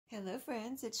Hello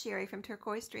friends, it's Sherry from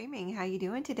Turquoise Dreaming. How you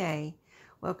doing today?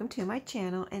 Welcome to my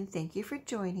channel and thank you for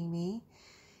joining me.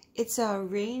 It's a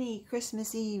rainy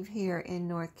Christmas Eve here in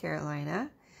North Carolina,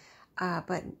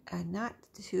 but not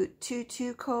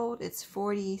too cold. It's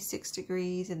 46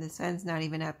 degrees and the sun's not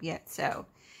even up yet, so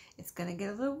it's going to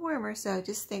get a little warmer, so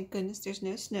just thank goodness there's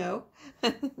no snow.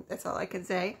 That's all I can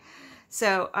say.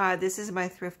 So this is my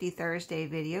Thrifty Thursday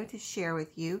video to share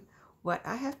with you what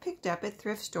I have picked up at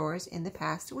thrift stores in the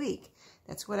past week.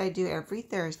 That's what I do every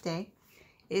Thursday,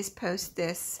 is post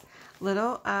this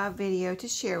little video to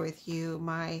share with you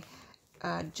my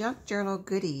junk journal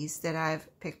goodies that I've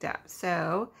picked up.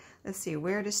 So let's see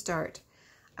where to start.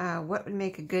 What would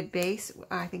make a good base?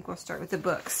 I think we'll start with the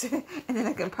books and then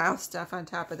I can pile stuff on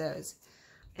top of those.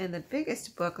 And the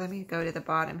biggest book, let me go to the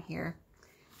bottom here.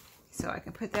 So I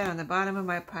can put that on the bottom of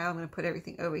my pile. I'm going to put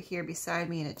everything over here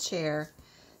beside me in a chair.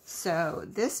 So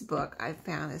this book I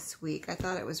found this week, I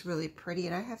thought it was really pretty,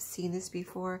 and I have seen this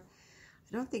before.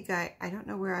 I don't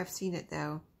know where I've seen it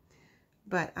though,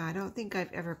 but I don't think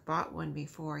I've ever bought one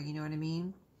before, you know what I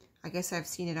mean? I guess I've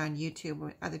seen it on YouTube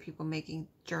with other people making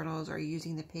journals or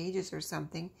using the pages or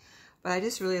something, but I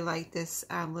just really like this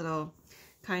little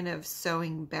kind of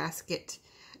sewing basket,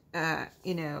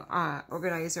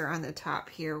 organizer on the top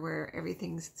here where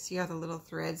everything's, see all the little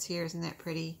threads here, isn't that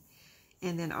pretty?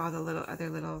 And then all the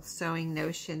other little sewing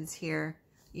notions here.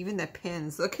 Even the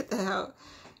pins. Look at how,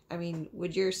 I mean,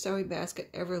 would your sewing basket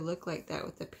ever look like that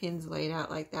with the pins laid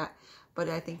out like that? But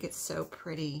I think it's so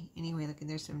pretty. Anyway, look, and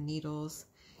there's some needles.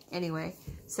 Anyway,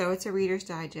 so it's a Reader's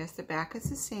Digest. The back is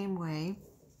the same way.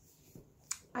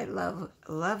 I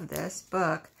love this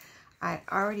book. I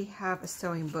already have a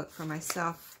sewing book for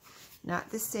myself. Not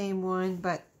the same one,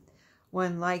 but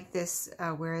one like this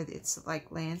where it's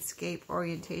like landscape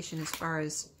orientation as far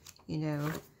as, you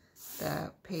know, the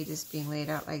pages being laid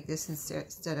out like this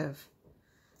instead of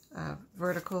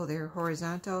vertical, they're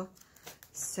horizontal.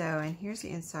 So, and here's the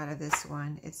inside of this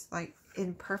one. It's like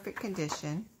in perfect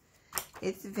condition.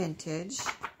 It's vintage,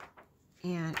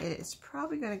 and it is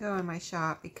probably going to go in my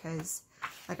shop because,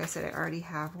 like I said, I already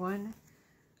have one,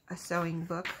 a sewing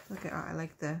book. Look at, I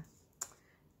like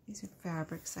these are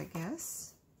fabrics, I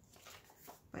guess.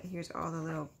 But here's all the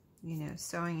little, you know,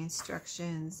 sewing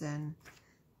instructions, and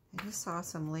I just saw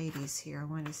some ladies here. I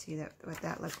wanted to see what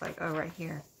that looked like. Oh, right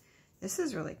here. This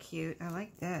is really cute. I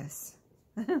like this.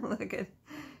 Look at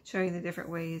showing the different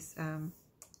ways.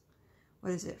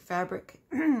 What is it? Fabric,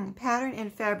 pattern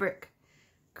and fabric,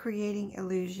 creating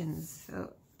illusions.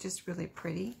 So just really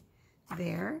pretty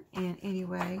there. And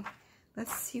anyway,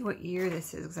 let's see what year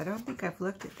this is because I don't think I've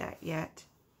looked at that yet.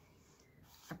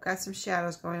 I've got some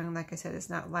shadows going on. Like I said, it's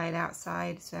not light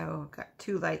outside, so I've got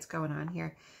two lights going on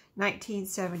here.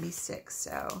 1976,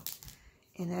 so,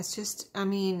 and that's just, I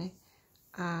mean,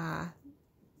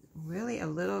 really a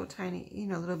little tiny, you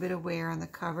know, a little bit of wear on the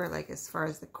cover, like as far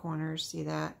as the corners, see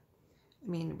that? I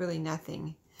mean, really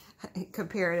nothing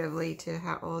comparatively to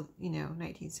how old, you know,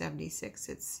 1976.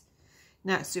 It's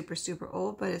not super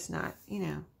old, but it's not, you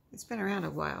know, it's been around a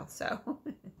while, so.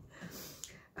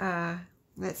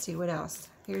 Let's see what else.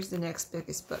 Here's the next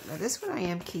biggest book. Now this one I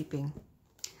am keeping.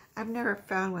 I've never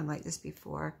found one like this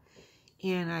before.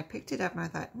 And I picked it up and I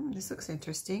thought, this looks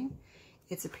interesting.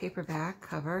 It's a paperback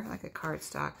cover, like a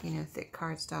cardstock, you know, thick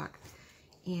cardstock.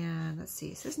 And let's see,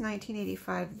 it says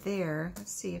 1985 there.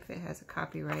 Let's see if it has a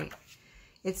copyright.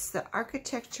 It's the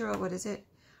architectural, what is it?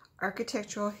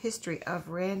 Architectural History of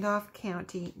Randolph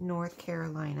County, North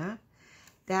Carolina.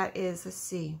 That is, let's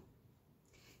see.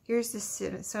 Here's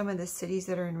some of the cities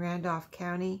that are in Randolph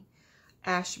County.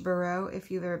 Asheboro, if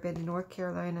you've ever been to North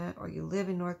Carolina or you live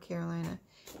in North Carolina,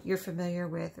 you're familiar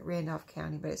with Randolph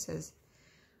County, but it says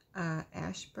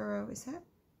Asheboro, is that?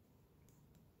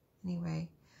 Anyway,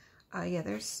 yeah,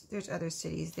 there's other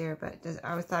cities there, but I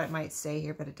always thought it might say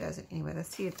here, but it doesn't. Anyway,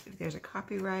 let's see if there's a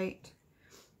copyright.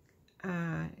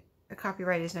 The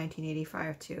copyright is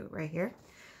 1985 too, right here.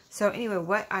 So anyway,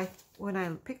 when I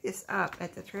picked this up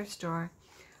at the thrift store,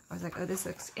 I was like, oh, this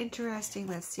looks interesting.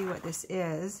 Let's see what this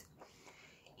is.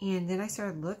 And then I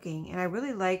started looking, and I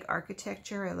really like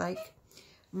architecture. I like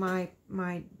my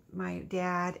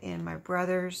dad and my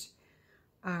brothers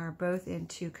are both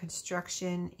into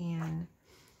construction, and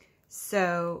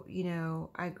so, you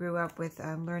know, I grew up with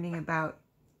learning about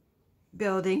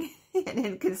building and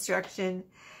in construction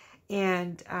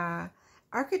and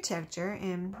architecture,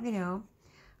 and you know,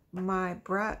 my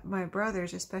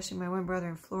brothers, especially my one brother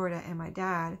in Florida and my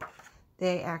dad,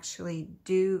 they actually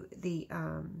do the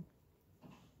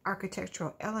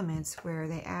architectural elements where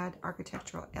they add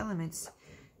architectural elements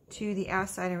to the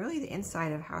outside and really the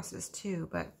inside of houses too.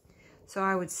 But So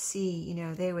I would see, you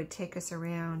know, they would take us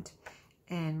around,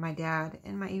 and my dad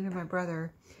and even my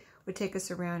brother would take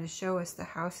us around to show us the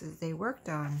houses they worked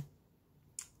on.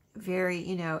 Very,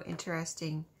 you know,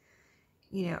 interesting,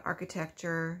 you know,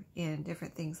 architecture and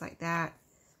different things like that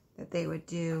they would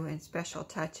do, and special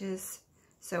touches.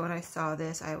 So when I saw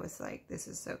this, I was like, this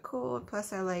is so cool. And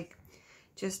plus I like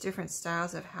just different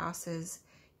styles of houses,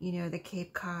 you know, the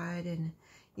Cape Cod and,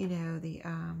 you know, the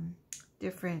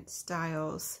different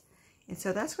styles. And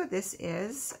so that's what this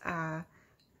is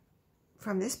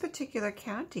from this particular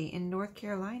county in North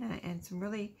Carolina, and some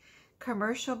really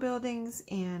commercial buildings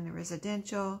and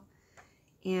residential.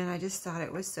 And I just thought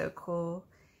it was so cool,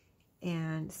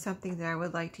 and something that I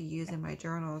would like to use in my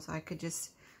journals. I could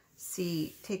just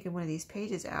see taking one of these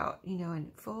pages out, you know,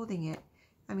 and folding it.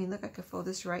 I mean, look, I could fold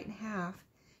this right in half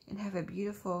and have a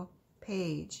beautiful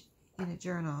page in a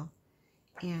journal.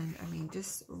 And I mean,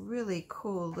 just really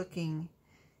cool looking.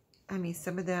 I mean,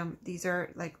 some of them, these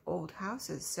are like old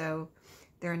houses, so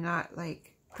they're not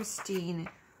like pristine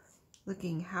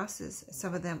looking houses.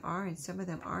 Some of them are and some of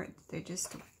them aren't. They're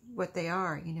just what they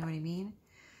are, you know what I mean?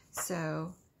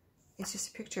 So it's just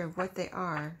a picture of what they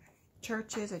are.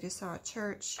 Churches, I just saw a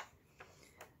church.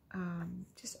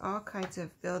 Just all kinds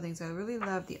of buildings. I really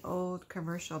love the old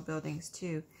commercial buildings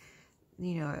too.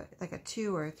 You know, like a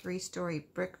 2- or 3-story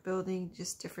brick building,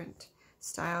 just different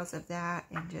styles of that.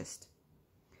 And just,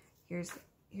 here's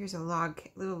a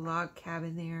little log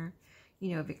cabin there.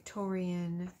 You know,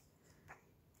 Victorian.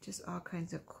 Just all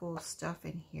kinds of cool stuff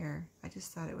in here. I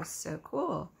just thought it was so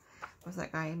cool. I was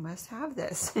like, I must have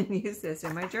this and use this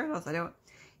in my journals.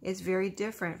 It's very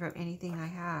different from anything I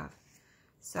have.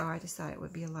 So I just thought it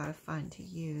would be a lot of fun to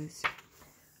use.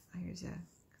 Here's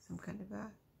some kind of a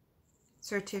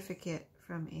certificate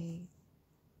from a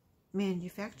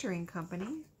manufacturing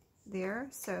company there.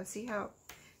 So see how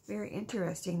very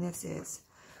interesting this is.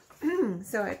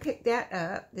 So I picked that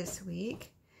up this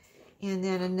week. And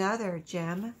then another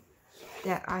gem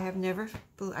that I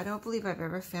don't believe I've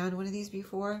ever found one of these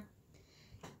before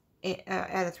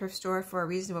at a thrift store for a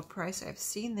reasonable price. I've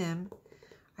seen them.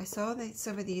 I saw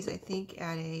some of these, I think,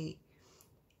 at a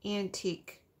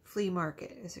antique flea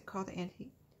market. Is it called the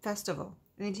antique festival?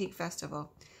 An antique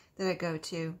festival that I go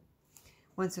to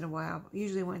once in a while.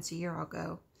 Usually once a year I'll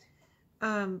go.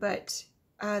 But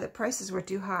the prices were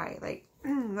too high, like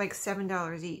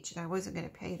 $7 each, and I wasn't going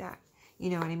to pay that. You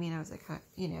know what I mean? I was like,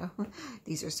 you know,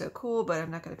 these are so cool, but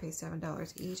I'm not going to pay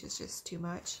 $7 each. It's just too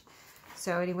much.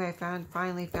 So anyway, I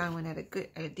finally found one at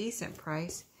a decent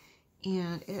price,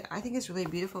 and I think it's really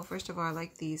beautiful. First of all, I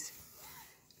like these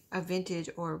vintage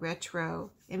or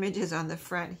retro images on the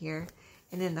front here,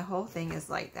 and then the whole thing is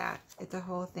like that. The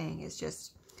whole thing is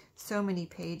just so many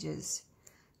pages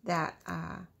that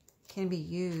can be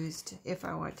used if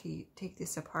I want to take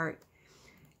this apart.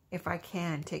 If I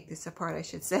can take this apart, I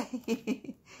should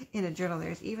say, in a journal.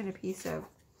 There's even a piece of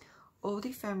old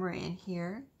ephemera in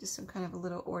here, just some kind of a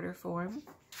little order form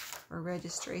or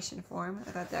registration form.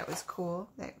 I thought that was cool.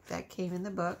 That came in the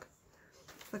book.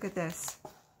 Look at this.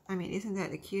 I mean, isn't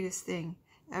that the cutest thing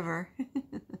ever?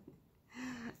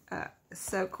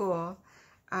 So cool.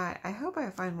 I hope I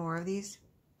find more of these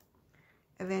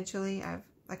eventually.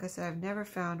 Like I said, I've never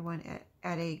found one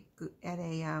at a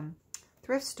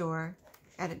thrift store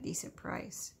at a decent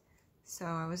price. So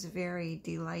I was very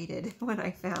delighted when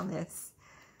I found this.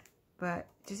 But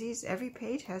every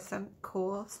page has some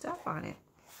cool stuff on it.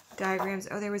 Diagrams.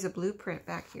 Oh, there was a blueprint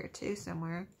back here too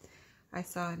somewhere. I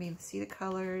see the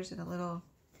colors and the little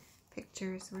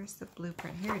pictures. Where's the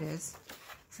blueprint? Here it is.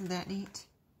 Isn't that neat?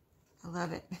 I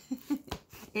love it.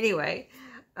 Anyway,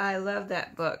 I love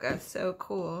that book. It's so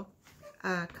cool.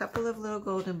 A couple of little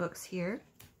golden books here.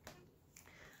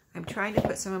 I'm trying to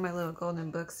put some of my little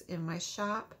golden books in my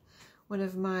shop. One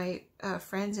of my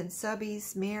friends and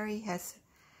subbies, Mary, has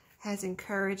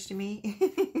encouraged me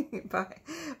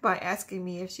by asking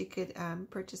me if she could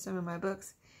purchase some of my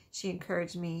books. She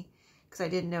encouraged me because I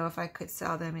didn't know if I could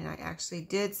sell them, and I actually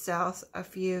did sell a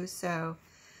few. So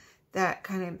that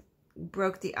kind of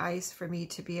broke the ice for me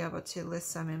to be able to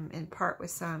list some and part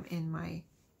with some in my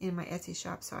Etsy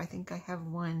shop. So I think I have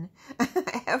one.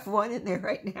 I have one in there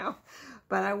right now,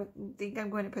 but I think I'm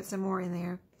going to put some more in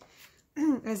there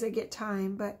as I get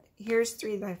time. But here's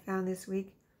 3 that I found this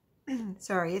week.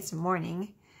 Sorry, it's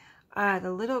morning.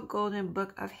 The Little Golden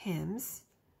Book of Hymns,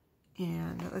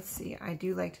 and let's see. I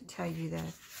do like to tell you the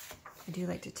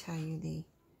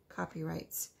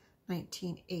copyrights.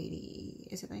 1980.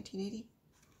 Is it 1980?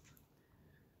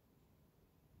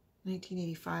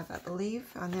 1985, I believe,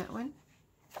 on that one.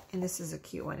 And this is a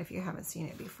cute one if you haven't seen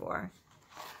it before.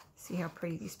 See how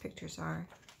pretty these pictures are.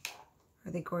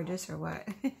 Are they gorgeous or what?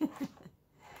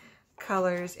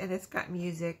 Colors, and it's got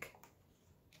music.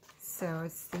 So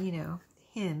it's, you know,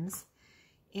 hymns.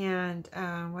 And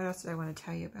what else did I want to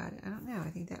tell you about it? I don't know. I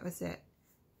think that was it.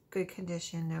 Good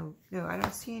condition. No, I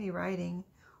don't see any writing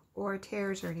or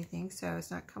tears or anything, so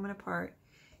it's not coming apart.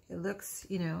 It looks,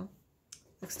 you know,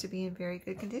 looks to be in very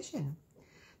good condition.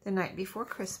 The Night Before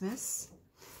Christmas.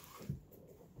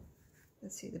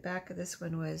 Let's see, the back of this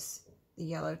one was the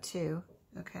yellow too.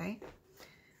 Okay.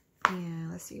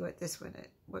 And let's see what this one,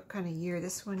 what kind of year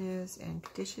this one is, and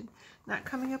condition. Not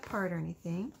coming apart or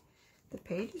anything. The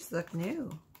pages look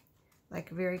new, like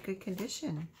very good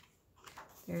condition.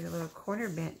 There's a little corner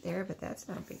bent there, but that's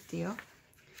not a big deal.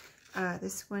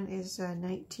 This one is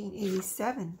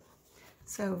 1987,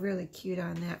 so really cute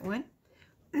on that one.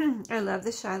 I love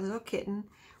the Shy Little Kitten,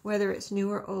 whether it's new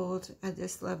or old. I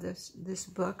just love this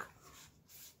book.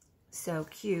 So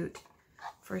cute,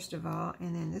 first of all,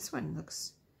 and then this one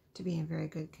looks to be in very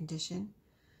good condition.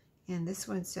 And this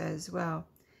one says, well,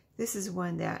 this is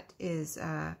one that is,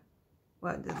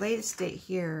 well, the latest date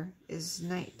here is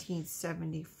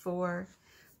 1974,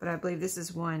 but I believe this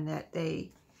is one that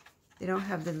they don't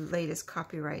have the latest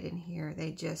copyright in here.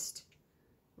 They just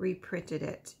reprinted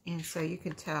it, and so you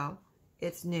can tell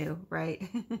it's new, right?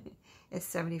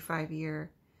 It's 75-year,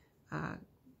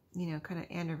 you know, kind of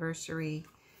anniversary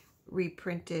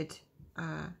reprinted,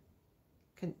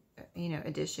 you know,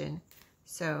 edition.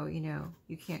 So, you know,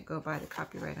 you can't go by the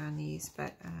copyright on these,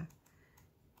 but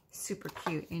super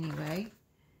cute anyway.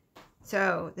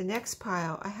 So the next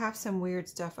pile, I have some weird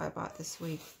stuff I bought this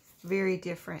week. Very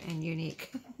different and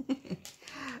unique.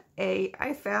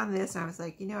 I found this and I was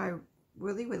like, you know, I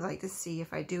really would like to see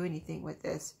if I do anything with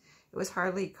this. It was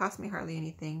cost me hardly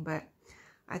anything, but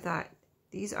I thought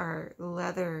these are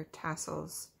leather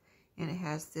tassels, and it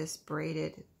has this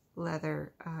braided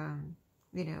leather,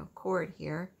 you know, cord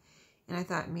here. And I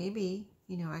thought maybe,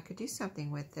 you know, I could do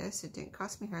something with this. It didn't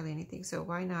cost me hardly anything, so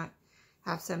why not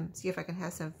have see if I can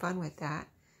have some fun with that.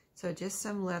 So just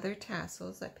some leather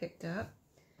tassels I picked up.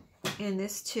 And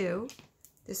this too,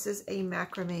 this is a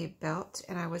macrame belt,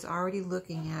 and I was already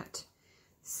looking at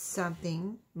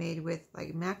something made with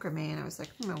like macrame, and I was like,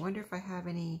 I wonder if I have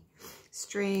any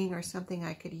string or something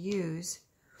I could use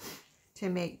to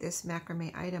make this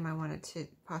macrame item I wanted to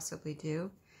possibly do.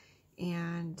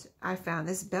 And I found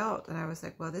this belt, and I was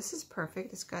like, well, this is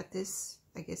perfect. It's got this,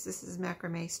 I guess this is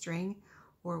macrame string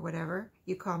or whatever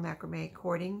you call macrame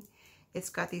cording. It's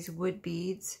got these wood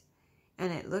beads,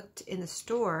 and it looked in the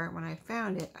store when I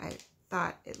found it, I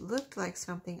thought it looked like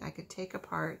something I could take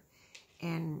apart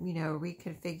and, you know,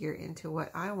 reconfigure into what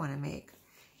I want to make.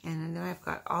 And then I've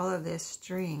got all of this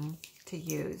string to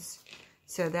use.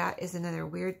 So that is another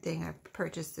weird thing I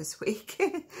purchased this week.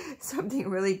 Something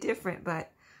really different,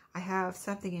 but I have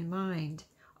something in mind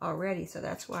already, so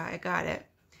that's why I got it.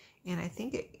 And I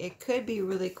think it could be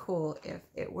really cool if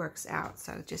it works out.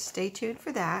 So just stay tuned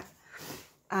for that.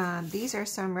 These are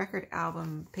some record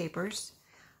album papers.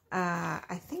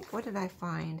 I think, what did I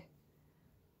find?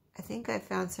 I think I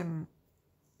found some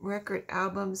record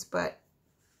albums, but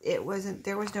it wasn't,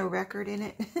 there was no record in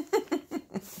it.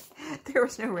 There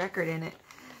was no record in it.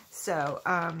 So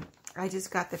I just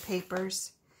got the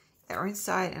papers that are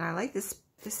inside, and I like this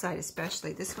side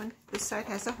especially. This side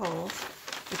has a hole,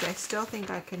 which I still think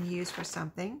I can use for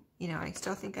something. You know, I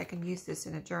still think I can use this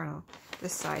in a journal,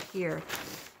 this side here,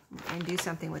 and do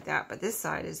something with that. But this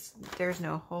side there's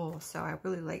no hole, so I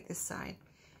really like this side.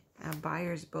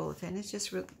 Buyer's bulletin. It's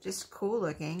just cool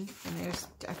looking. And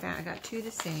I got two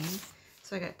the same,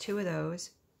 so I got two of those.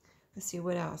 Let's see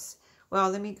what else. Well,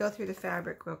 let me go through the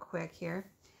fabric real quick here.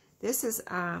 This is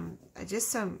just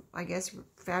some, I guess,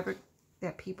 fabric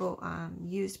that people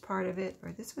used part of it,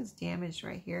 or this one's damaged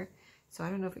right here, so I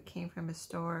don't know if it came from a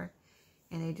store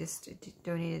and they just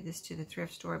donated this to the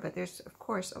thrift store. But there's, of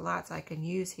course, lots I can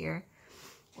use here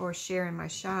or share in my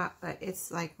shop. But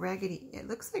it's like Raggedy, it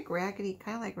looks like Raggedy,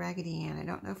 kind of like Raggedy Ann. I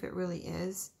don't know if it really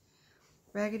is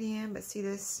Raggedy Ann, but see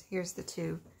this? Here's the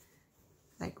two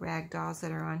like rag dolls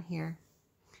that are on here,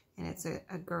 and it's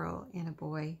a girl and a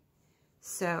boy.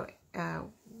 So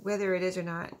whether it is or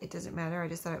not, it doesn't matter. I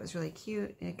just thought it was really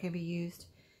cute, and it can be used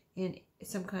in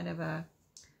some kind of a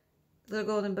Little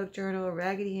Golden Book journal, a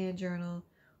Raggedy Ann journal,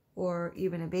 or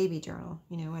even a baby journal.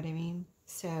 You know what I mean?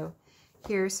 So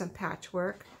here's some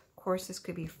patchwork. Of course, this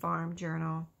could be farm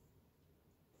journal,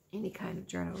 any kind of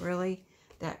journal really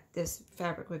that this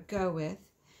fabric would go with.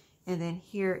 And then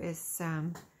here is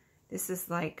some, this is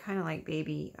like kind of like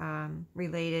baby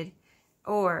related,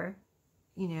 or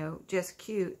you know, just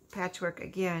cute patchwork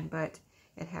again, but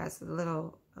it has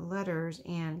little letters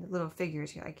and little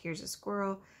figures here. Like here's a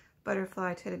squirrel,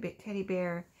 butterfly teddy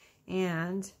bear,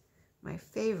 and my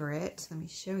favorite, let me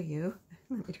show you.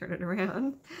 Let me turn it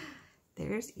around.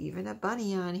 There's even a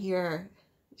bunny on here.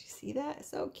 Did you see that?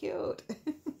 So cute.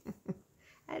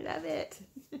 I love it.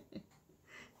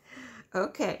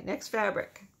 Okay, next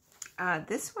fabric.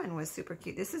 This one was super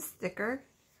cute. This is thicker,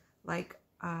 like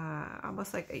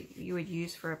almost like you would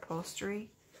use for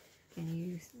upholstery. And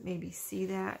you maybe see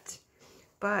that.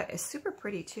 But it's super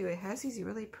pretty too. It has these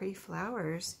really pretty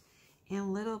flowers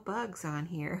and little bugs on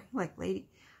here, like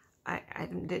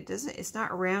it's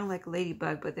not round like a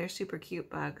ladybug, but they're super cute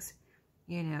bugs.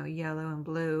 You know, yellow and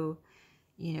blue.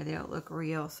 You know, they don't look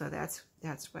real, so that's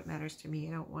what matters to me.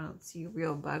 I don't want to see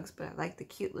real bugs, but I like the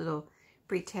cute little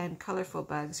pretend colorful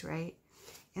bugs, right?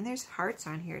 And there's hearts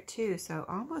on here too, so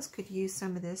almost could use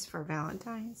some of this for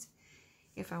Valentine's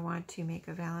if I want to make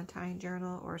a Valentine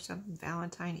journal or some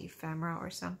Valentine ephemera or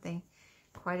something.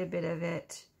 Quite a bit of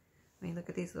it. I mean, look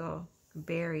at these little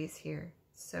berries here.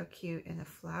 So cute, and the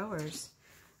flowers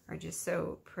are just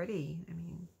so pretty. I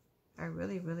mean, I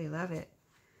really, really love it.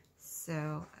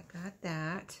 So I got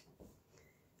that.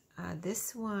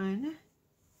 This one,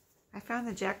 I found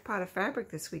the jackpot of fabric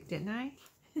this week, didn't I?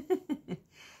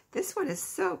 This one is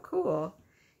so cool.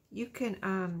 You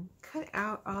can cut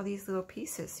out all these little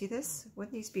pieces. See this?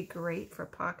 Wouldn't these be great for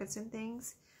pockets and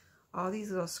things? All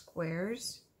these little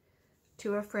squares.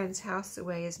 To a friend's house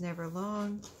away is never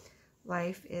long.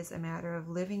 Life is a matter of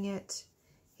living it.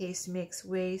 Haste makes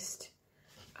waste.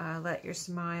 Let your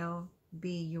smile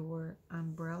be your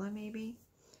umbrella, maybe.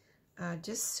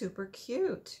 Just super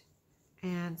cute.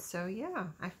 And so, yeah,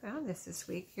 I found this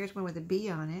week. Here's one with a bee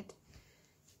on it.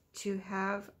 To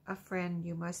have a friend,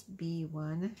 you must be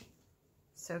one.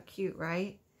 So cute,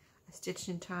 right? A stitch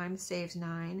in time saves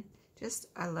 9. Just,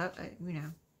 I love, you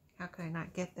know, how could I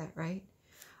not get that, right?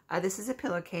 This is a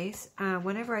pillowcase.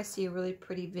 Whenever I see a really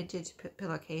pretty vintage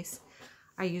pillowcase,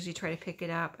 I usually try to pick it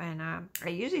up, and I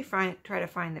usually try to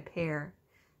find a pair.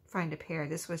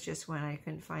 This was just one. I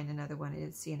couldn't find another one. I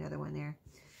didn't see another one there.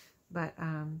 But,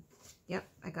 yep,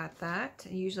 I got that.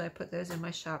 And usually I put those in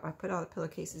my shop. I put all the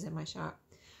pillowcases in my shop.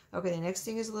 Okay, the next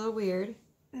thing is a little weird.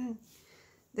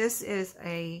 This is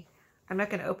I'm not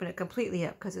going to open it completely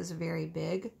up because it's very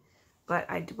big.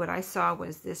 But what I saw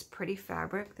was this pretty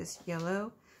fabric, this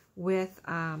yellow, with,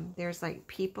 there's like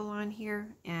people on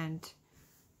here. And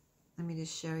let me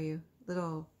just show you.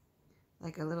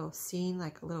 Like a little scene,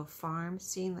 like a little farm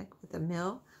scene, like with a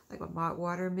mill, like a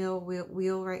water mill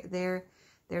wheel right there.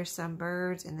 There's some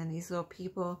birds, and then these little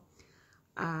people.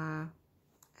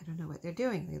 I don't know what they're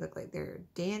doing. They look like they're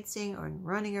dancing or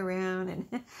running around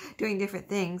and doing different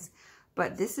things.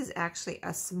 But this is actually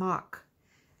a smock.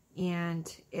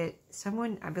 And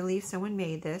I believe someone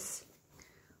made this.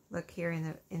 Look here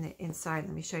in the inside.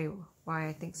 Let me show you why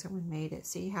I think someone made it.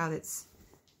 See how it's,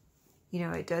 you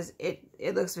know,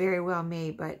 it looks very well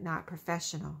made, but not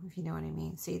professional, if you know what I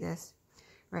mean. See this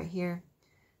right here?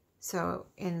 So,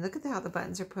 and look at how the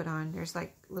buttons are put on. There's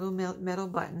like little metal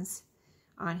buttons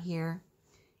on here.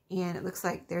 And it looks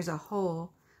like there's a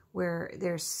hole where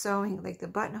they're sewing, like the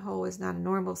buttonhole is not a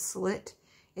normal slit.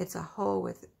 It's a hole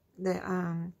with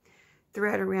the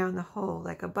thread around the hole,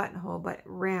 like a buttonhole, but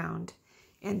round.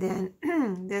 And then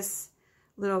this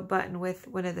little button with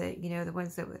one of the, you know, the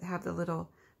ones that would have the little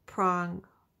prong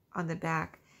on the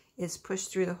back is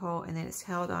pushed through the hole, and then it's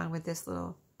held on with this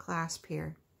little clasp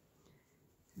here.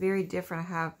 Very different.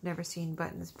 I have never seen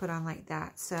buttons put on like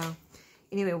that. So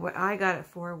anyway, what I got it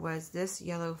for was this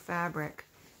yellow fabric.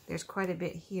 There's quite a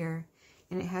bit here,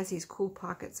 and it has these cool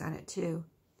pockets on it too.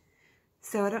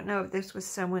 So I don't know if this was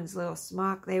someone's little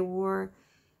smock they wore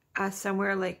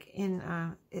somewhere like in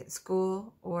at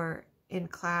school or in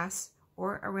class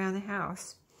or around the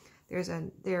house.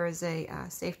 There is a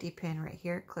safety pin right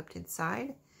here clipped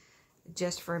inside,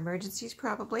 just for emergencies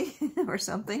probably or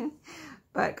something,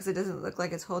 but because it doesn't look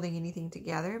like it's holding anything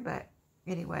together. But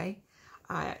anyway,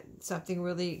 something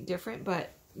really different.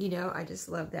 But you know, I just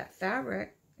love that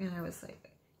fabric, and I was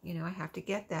like, you know, I have to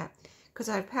get that because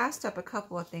I've passed up a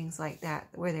couple of things like that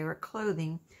where they were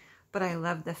clothing, but I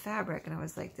love the fabric, and I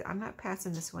was like, I'm not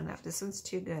passing this one up. This one's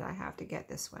too good. I have to get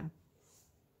this one.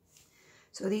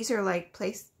 So these are like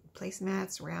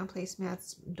placemats, round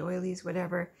placemats, doilies,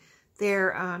 whatever.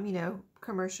 They're, you know,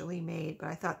 commercially made, but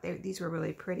I thought these were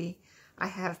really pretty. I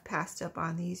have passed up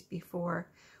on these before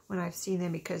when I've seen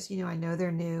them because, you know, I know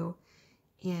they're new.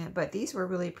 But these were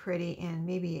really pretty, and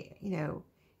maybe, you know,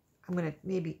 I'm going to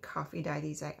maybe coffee dye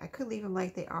these. I could leave them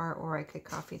like they are, or I could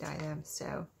coffee dye them.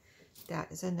 So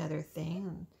that is another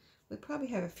thing. we probably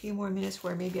have a few more minutes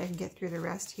where maybe I can get through the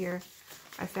rest here.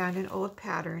 I found an old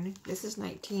pattern. This is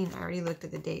I already looked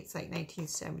at the dates, like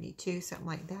 1972, something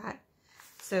like that.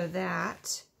 So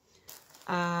that,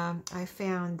 I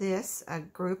found this, a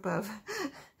group of,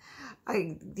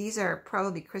 these are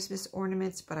probably Christmas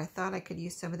ornaments, but I thought I could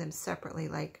use some of them separately,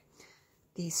 like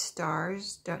these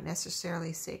stars don't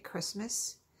necessarily say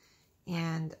Christmas.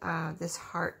 And this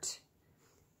heart,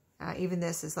 even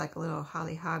this is like a little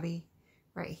holly hobby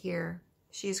right here.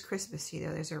 She is Christmassy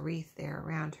though. There's a wreath there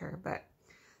around her, but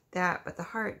the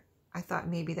heart, I thought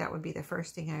maybe that would be the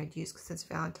first thing I would use since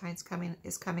Valentine's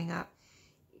is coming up.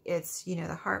 It's, you know,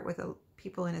 the heart with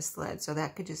people in a sled, so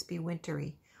that could just be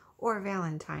wintry or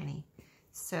Valentine-y.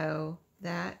 So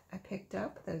that I picked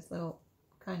up, those little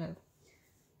kind of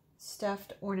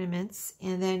stuffed ornaments.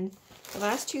 And then the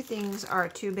last two things are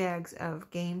 2 bags of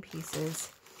game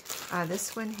pieces.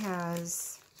 This one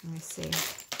has, let me see.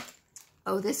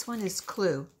 Oh, this one is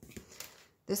Clue.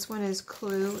 This one is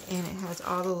Clue, and it has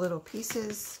all the little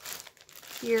pieces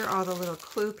here, all the little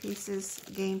Clue pieces,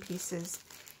 game pieces,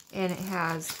 and it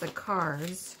has the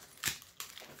cards.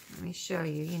 Let me show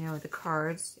you, you know, the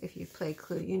cards. If you play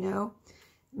Clue, you know,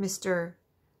 Mr.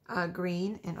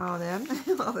 Green and all them,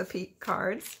 all the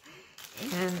cards.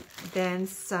 And then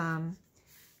some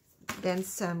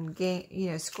game,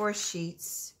 you know, score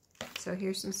sheets. So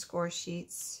here's some score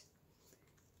sheets.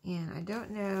 And I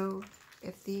don't know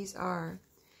if these are,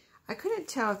 I couldn't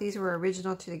tell if these were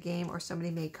original to the game or somebody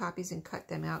made copies and cut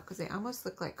them out because they almost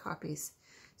look like copies.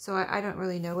 So I don't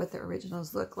really know what the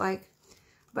originals look like.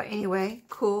 But anyway,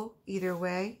 cool either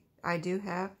way. I do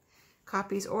have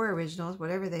copies or originals,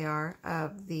 whatever they are,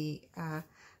 of the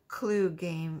Clue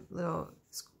game little,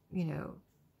 you know,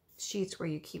 sheets where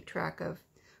you keep track of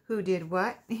who did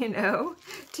what, you know,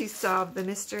 to solve the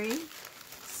mystery.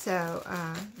 So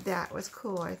that was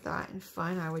cool, I thought, and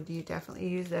fun. I would definitely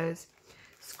use those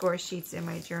score sheets in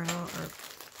my journal, or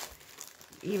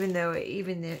even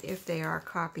if they are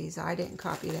copies, I didn't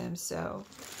copy them, so,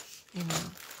 you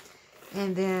know.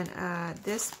 And then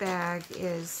this bag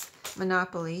is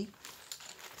Monopoly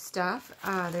stuff.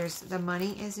 There's the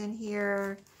money is in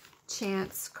here,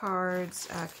 chance cards,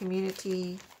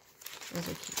 community. Those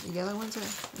are the yellow ones.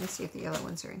 Let me see if the yellow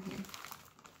ones are in here.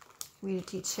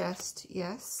 Community chest,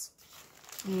 yes.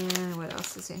 And what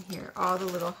else is in here? All the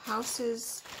little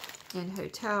houses and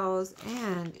hotels,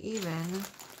 and even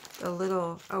the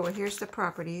little, oh, well, here's the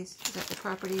properties. Is that the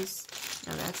properties?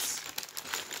 No, that's,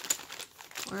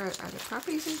 where are the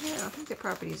properties in here? I don't think the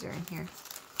properties are in here.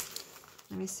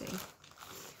 Let me see.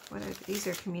 What are these?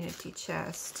 Are community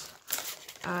chest.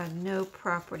 No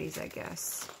properties, I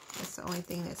guess. That's the only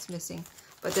thing that's missing.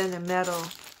 But then the metal,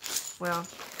 well,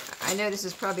 I know this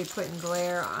is probably putting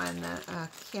glare on the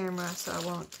camera, so I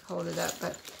won't hold it up,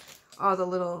 but all the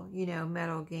little, you know,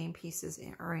 metal game pieces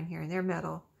are in here, and they're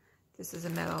metal. This is a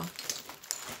metal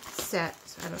set.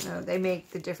 I don't know. They make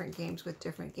the different games with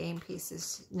different game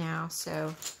pieces now,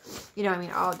 so, you know, I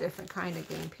mean, all different kind of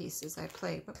game pieces I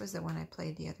played. What was the one I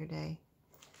played the other day?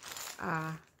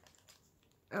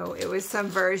 Oh, it was some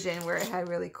version where it had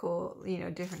really cool, you know,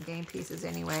 different game pieces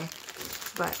anyway.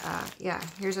 But, yeah,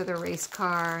 here's the race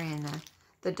car and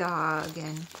the dog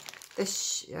and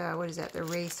the, what is that, the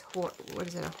race horse, what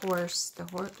is it, a horse, the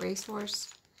race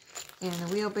horse, and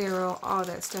the wheelbarrow, all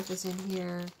that stuff is in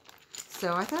here.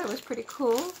 So I thought it was pretty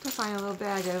cool to find a little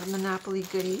bag of Monopoly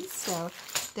goodies. So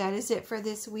that is it for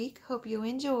this week. Hope you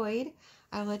enjoyed.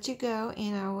 I'll let you go,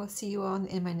 and I will see you all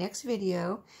in my next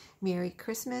video. Merry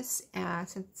Christmas,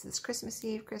 since it's Christmas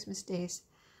Eve, Christmas Days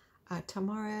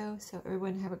tomorrow, so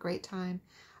everyone have a great time.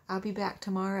 I'll be back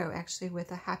tomorrow, actually,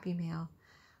 with a Happy Mail.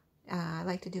 I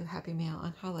like to do a Happy Mail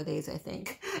on holidays, I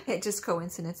think. It's just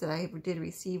coincidence that I did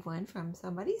receive one from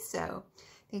somebody, so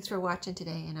thanks for watching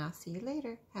today, and I'll see you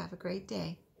later. Have a great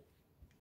day.